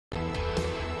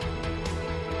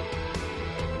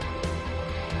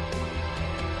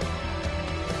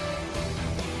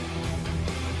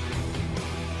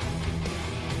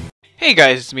Hey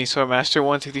guys, it's me,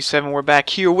 Swordmaster167. We're back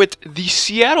here with the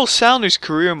Seattle Sounders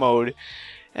career mode.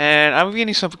 And I'm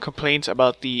getting some complaints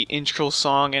about the intro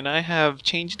song, and I have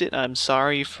changed it. I'm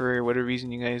sorry for whatever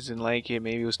reason you guys didn't like it.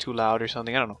 Maybe it was too loud or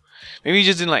something. I don't know. Maybe you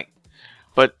just didn't like it.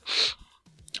 But,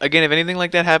 again, if anything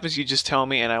like that happens, you just tell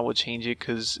me and I will change it,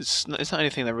 because it's not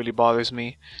anything that really bothers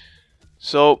me.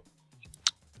 So,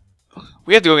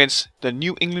 we have to go against the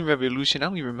New England Revolution. I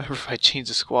don't even remember if I changed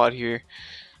the squad here.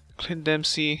 Clint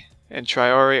Dempsey and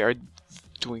Traore are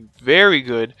doing very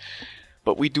good,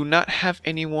 but we do not have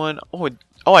anyone. Oh,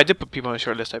 I did put people on the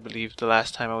short list, I believe, the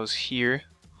last time I was here.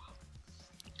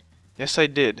 Yes, I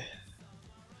did.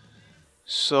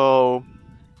 So,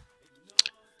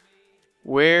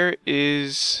 where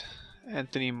is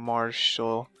Anthony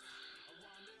Marshall?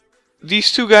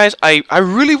 These two guys, I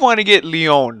really want to get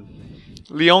Leon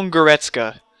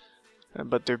Goretzka,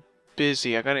 but they're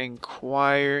busy. I gotta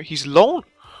inquire. He's loan.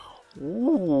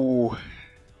 Ooh.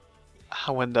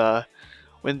 When the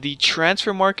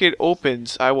transfer market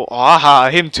opens, I will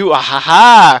him too.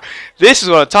 This is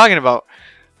what I'm talking about.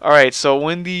 All right, so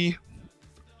when the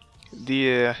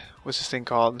what's this thing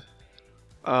called?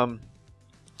 The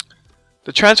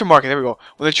transfer market. There we go.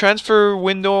 When the transfer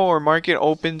window or market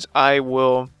opens, I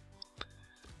will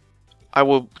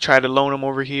try to loan them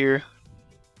over here.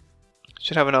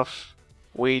 Should have enough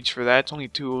wage for that. It's only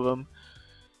two of them.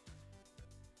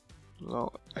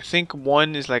 Well, I think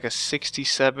one is like a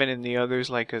 67 and the other is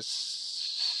like a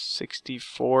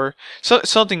 64.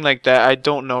 Something like that. I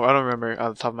don't know. I don't remember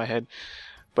off the top of my head.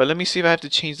 But let me see if I have to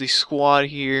change the squad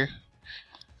here.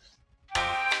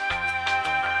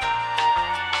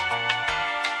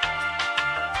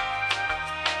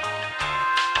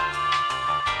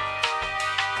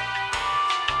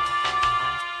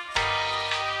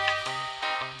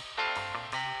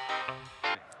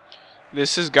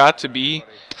 This has got to be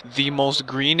the most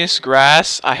greenest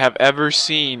grass I have ever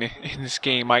seen in this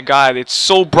game. My God, it's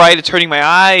so bright it's hurting my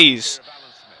eyes.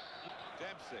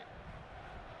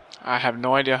 I have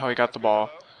no idea how he got the ball.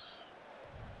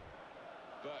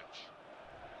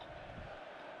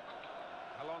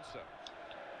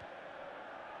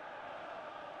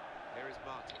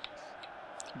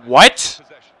 What?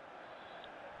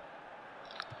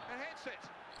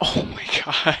 Oh my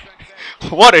God.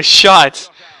 What a shot.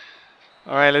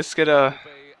 Alright, let's get a...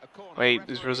 Wait,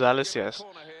 is Rosales? Yes.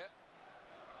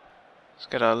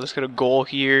 Let's get a goal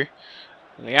here.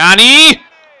 Liani!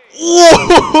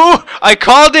 Ooh! I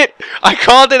called it! I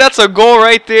called it! That's a goal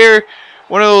right there!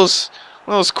 One of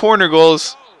those corner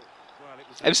goals.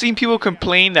 I've seen people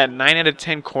complain that 9 out of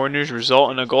 10 corners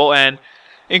result in a goal, and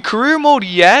in career mode,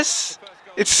 yes,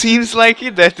 it seems like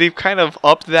it, that they've kind of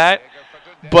upped that.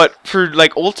 But for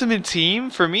like Ultimate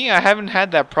Team, for me, I haven't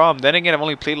had that problem. Then again, I've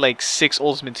only played like 6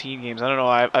 Ultimate Team games. I don't know.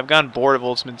 I've gotten bored of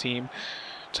Ultimate Team.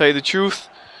 To tell you the truth.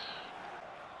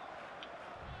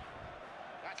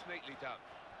 That's neatly done.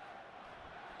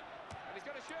 And he's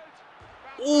gonna shoot.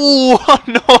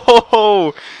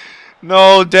 Oh no!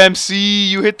 No, Dempsey,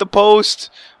 you hit the post.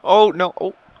 Oh no!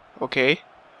 Oh, okay.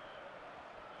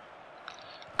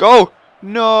 Go!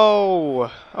 No!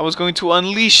 I was going to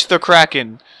unleash the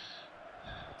Kraken.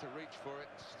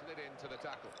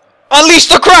 Unleash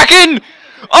the Kraken!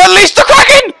 Unleash the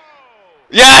Kraken!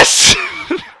 Yes!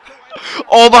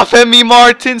 Obafemi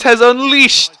Martins has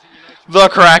unleashed the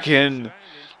Kraken.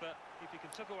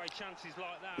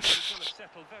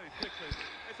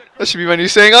 That should be my new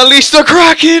saying. Unleash the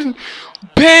Kraken!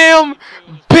 Bam!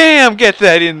 Bam! Get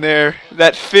that in there.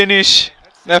 That finish.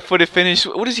 That footed finish.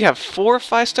 What does he have? 4 or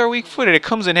 5-star weak footed? It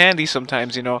comes in handy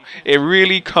sometimes, you know. It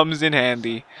really comes in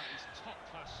handy.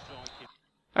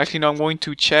 Actually, no, I'm going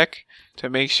to check to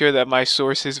make sure that my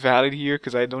source is valid here,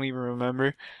 because I don't even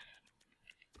remember.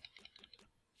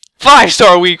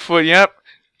 5-star weak foot, yep.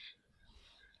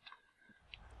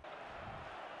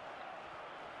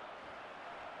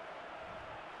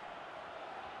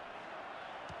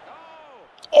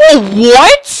 Oh,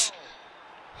 what?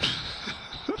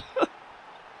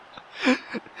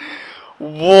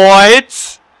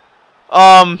 What?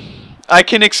 I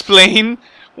can explain.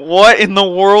 What in the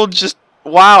world just...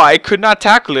 Wow, I could not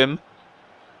tackle him.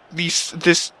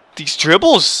 These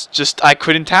dribbles, just I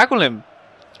couldn't tackle him.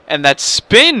 And that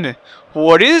spin,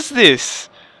 what is this?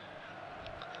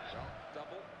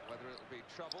 Whether it'll be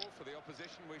trouble for the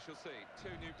opposition, we shall see. 2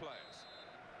 new players.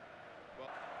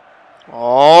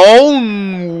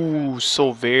 Oh,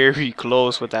 so very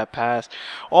close with that pass.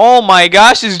 Oh my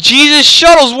gosh, it's Jesus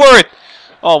Shuttlesworth.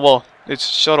 Oh well, it's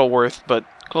Shuttleworth, but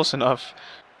close enough.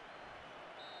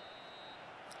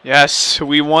 Yes,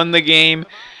 we won the game.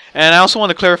 And I also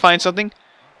want to clarify something.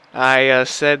 I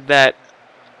said that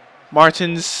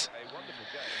Martins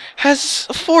has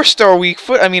a 4-star weak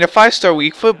foot. I mean, a 5-star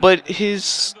weak foot, but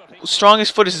his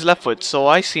strongest foot is his left foot. So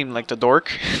I seem like the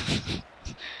dork.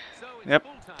 Yep,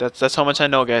 that's how much I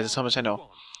know, guys. That's how much I know.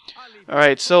 All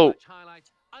right, so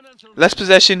less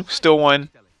possession, still won.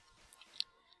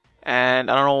 And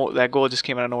I don't know, that goal just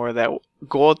came out of nowhere. That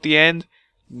goal at the end,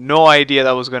 no idea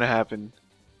that was gonna happen.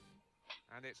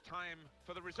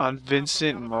 On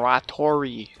Vincent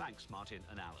Muratori. Thanks, Martin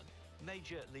and Alan.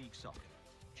 Major League Soccer.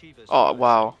 Chivas Oh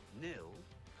wow! 0,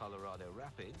 Colorado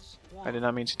Rapids 1, I did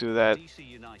not mean to do that. DC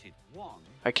United 1,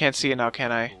 I can't see it now,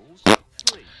 can I? Bulls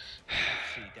 3,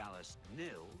 FC Dallas 0,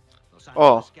 Los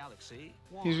Oh, Angeles Galaxy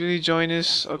 1, he's really joined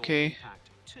us. Okay, Impact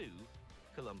 2,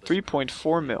 Columbus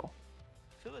 3.4 mil.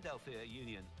 Philadelphia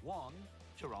Union 1,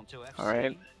 Toronto FC All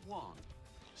right. 1,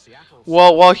 Seattle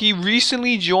Well, while he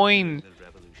recently joined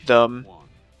Revolution them, 1.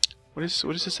 what is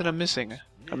this that I'm missing?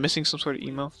 I'm missing some sort of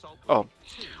email. Oh,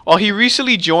 while he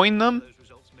recently joined them,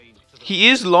 he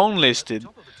is loan listed.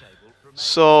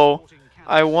 So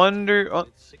I wonder. Oh, alright,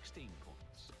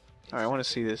 I want to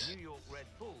see this. New York Red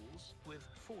Bulls with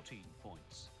 14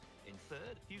 points. In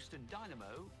third, Houston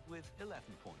Dynamo with 11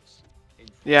 points. In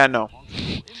fourth, Yeah, no, Montreal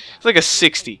Impact it's like a with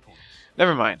 60. 8 points.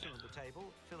 Never mind. Bottom of the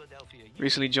table, Philadelphia Union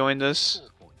Recently joined us. 4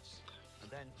 points.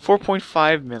 And then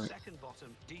 4.5 million. second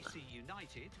bottom, DC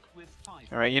United with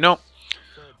 5 All right, you know,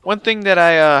 Third one thing that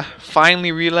I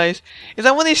finally realized is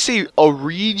that when they say a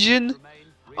region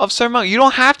remain of certain amount, you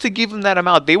don't have to give them that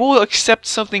amount. They will accept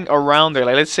something around there.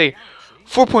 Like let's say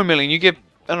 4 million, you get,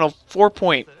 I don't know,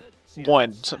 4.1,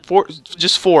 so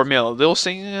just 4 mil. They'll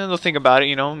say, they'll think about it,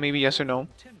 you know, maybe yes or no.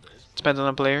 Timbers Depends on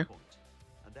the player.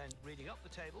 and then reading up the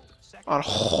table, second On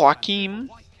Joaquim.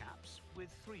 Whitecaps with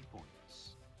 3 points.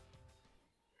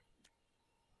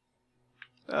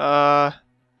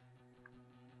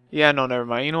 Yeah, no, never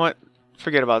mind. You know what?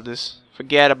 Forget about this.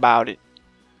 Forget about it.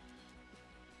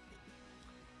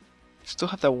 Still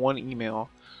have that one email.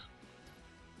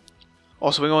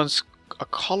 Also, we're going to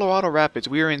Colorado Rapids.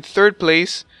 We are in 3rd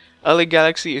place. LA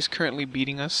Galaxy is currently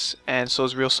beating us, and so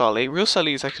is Real Salt Lake. Real Salt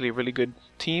Lake is actually a really good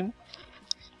team.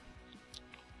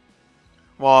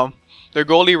 Well, their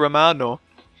goalie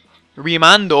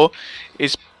Rimando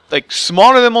is like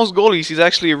smaller than most goalies. He's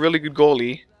actually a really good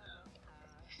goalie.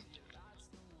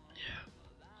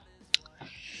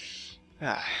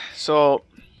 So,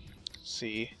 let's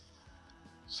see.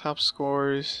 Top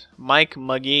scores. Mike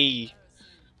Muggy.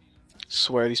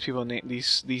 Swear these people name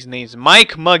these names.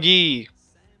 Mike Muggy.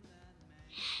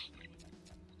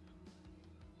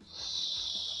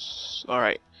 All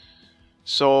right.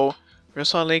 So Real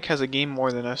Salt Lake has a game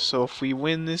more than us. So if we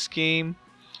win this game,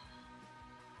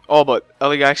 oh, but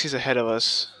LA Galaxy's ahead of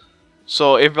us.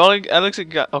 So if LA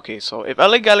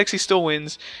Galaxy still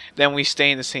wins, then we stay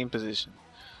in the same position.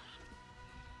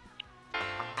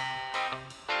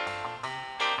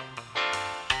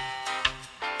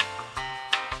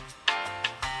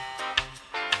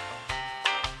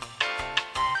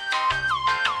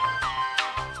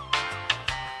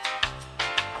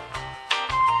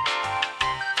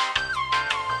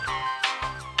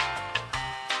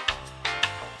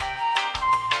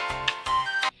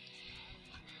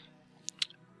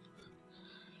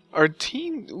 Our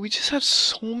team, we just have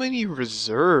so many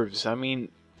reserves. I mean,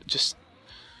 just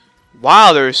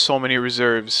wow, there's so many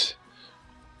reserves.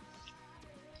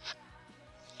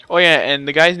 Oh yeah, and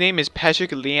the guy's name is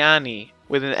Patrick Liani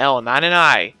with an L, not an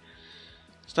I.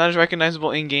 It's not as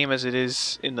recognizable in game as it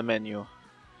is in the menu.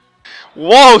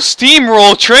 Whoa,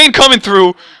 steamroll train coming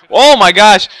through. Oh my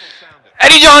gosh,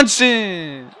 Eddie Johnson.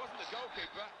 It wasn't the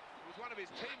goalkeeper, it was one of his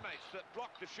teammates that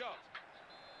blocked the shot.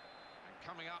 And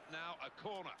coming up now, a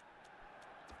corner.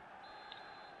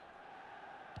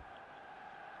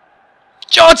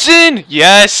 Johnson!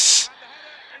 Yes!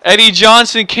 Eddie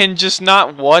Johnson can just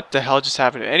not... What the hell just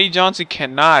happened? Eddie Johnson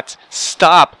cannot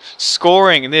stop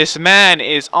scoring. This man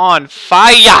is on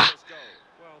fire!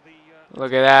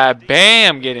 Look at that.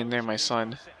 Bam! Get in there, my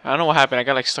son. I don't know what happened. I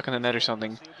got like stuck in the net or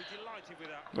something.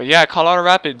 But yeah, Colorado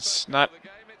Rapids. Not...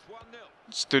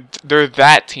 They're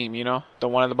that team, you know? The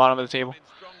one at the bottom of the table.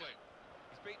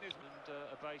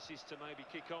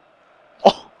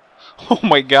 Oh! Oh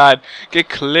my god. Get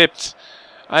clipped.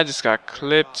 I just got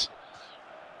clipped.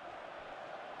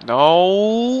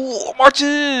 No,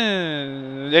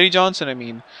 Martin! Eddie Johnson, I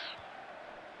mean.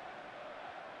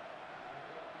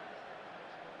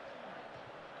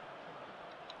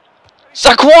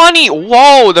 Sakwani!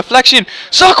 Whoa, deflection!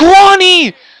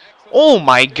 Sakwani! Oh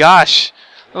my gosh.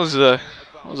 That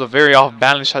was a very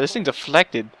off-balance shot. This thing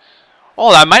deflected.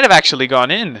 Oh, that might have actually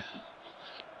gone in. It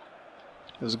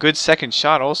was a good second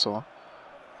shot also.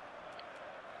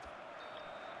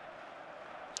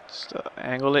 Just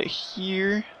angle it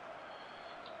here.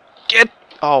 Get.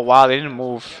 Oh wow, they didn't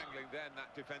move. Then,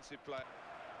 that defensive play.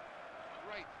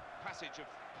 Great passage of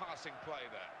passing play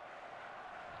there.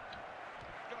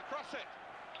 Gonna cross it.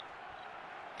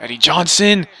 Eddie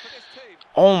Johnson.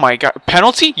 Oh my god.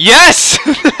 Penalty? Yes!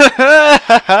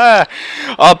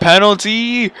 A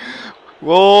penalty.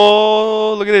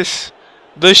 Whoa, look at this.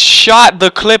 The shot, the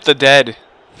clip, the dead.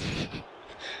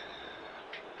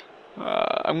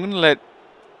 I'm going to let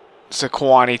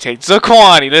Zaquani take.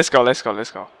 Zaquani, let's go, let's go,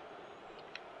 let's go.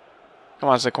 Come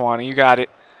on, Zaquani, you got it.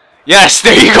 Yes,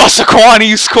 there you go, Zaquani,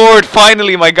 you scored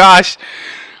finally, my gosh.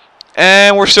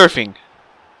 And we're surfing.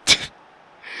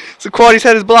 Zaquani's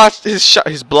had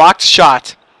his blocked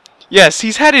shot. Yes,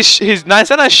 he's had his not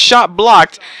a shot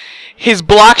blocked. His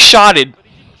block shotted.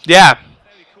 Yeah.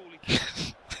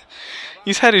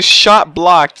 He's had his shot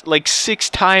blocked like 6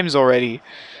 times already.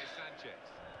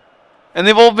 And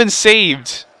they've all been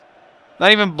saved.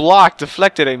 Not even blocked,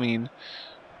 deflected, I mean.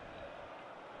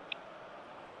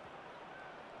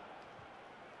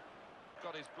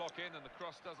 Got his block in and the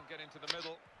cross doesn't get into the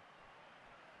middle.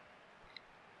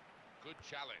 Good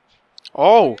challenge.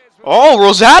 Oh, oh,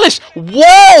 Rosales!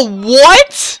 Whoa,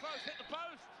 what?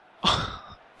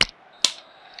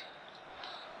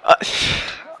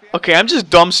 Okay, I'm just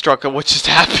dumbstruck at what just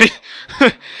happened.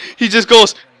 He just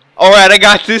goes, "All right, I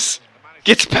got this."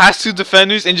 Gets past 2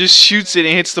 defenders and just shoots it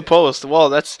and hits the post. Well,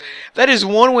 that is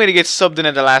one way to get subbed in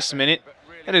at the last minute.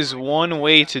 That is one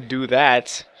way to do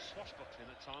that.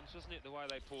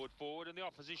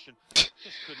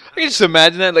 I can just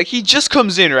imagine that. Like, he just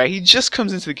comes in, right? He just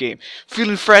comes into the game,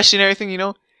 feeling fresh and everything, you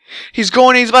know. He's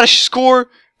going in, he's about to score.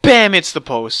 Bam! Hits the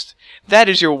post. That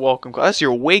is your welcome call. That's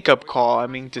your wake-up call. I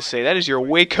mean to say, that is your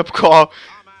wake-up call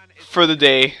for the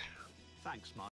day.